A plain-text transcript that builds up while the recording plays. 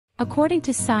According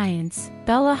to science,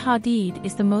 Bella Hadid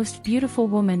is the most beautiful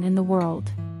woman in the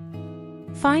world.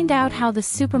 Find out how the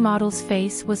supermodel's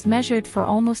face was measured for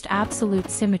almost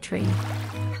absolute symmetry.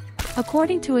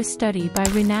 According to a study by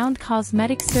renowned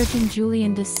cosmetic surgeon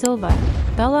Julian da Silva,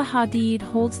 Bella Hadid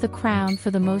holds the crown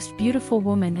for the most beautiful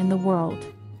woman in the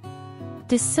world.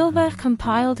 Da Silva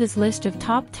compiled his list of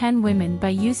top 10 women by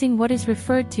using what is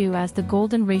referred to as the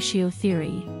golden ratio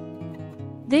theory.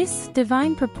 This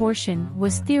divine proportion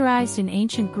was theorized in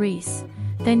ancient Greece,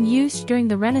 then used during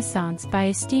the Renaissance by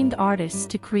esteemed artists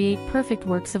to create perfect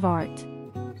works of art.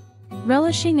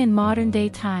 Relishing in modern-day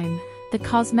time, the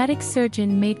cosmetic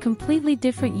surgeon made completely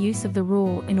different use of the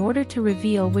rule in order to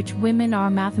reveal which women are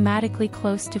mathematically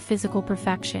close to physical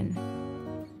perfection.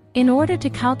 In order to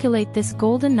calculate this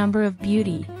golden number of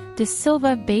beauty, Da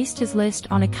Silva based his list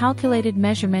on a calculated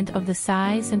measurement of the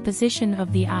size and position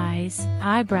of the eyes,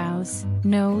 eyebrows,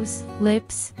 nose,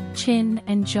 lips, chin,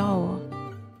 and jaw.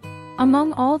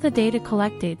 Among all the data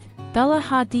collected, Bella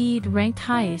Hadid ranked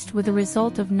highest with a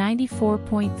result of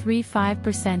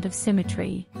 94.35% of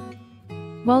symmetry.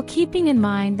 While keeping in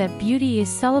mind that beauty is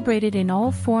celebrated in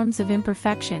all forms of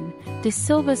imperfection, Da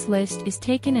Silva's list is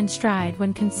taken in stride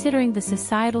when considering the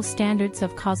societal standards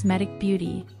of cosmetic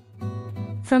beauty.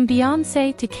 From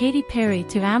Beyoncé to Katy Perry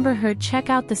to Amber Heard, check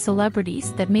out the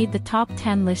celebrities that made the top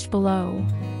 10 list below.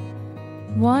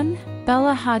 1.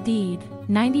 Bella Hadid,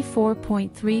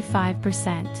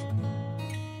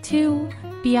 94.35%. 2.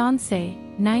 Beyoncé,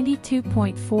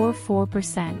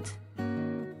 92.44%.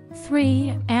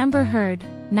 3. Amber Heard,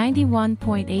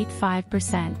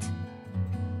 91.85%.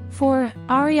 4.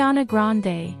 Ariana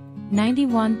Grande,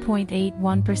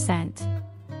 91.81%.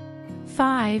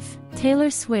 5. Taylor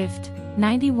Swift,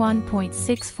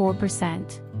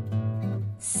 91.64%.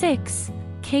 6.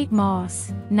 Kate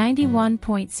Moss,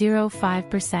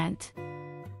 91.05%.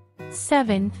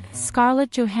 7.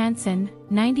 Scarlett Johansson,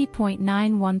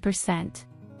 90.91%.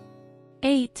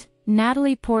 8.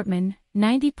 Natalie Portman,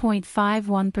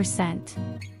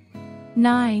 90.51%.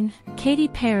 9. Katy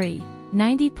Perry,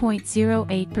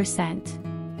 90.08%.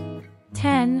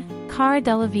 10. Cara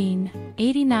Delevingne,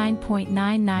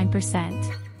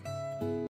 89.99%.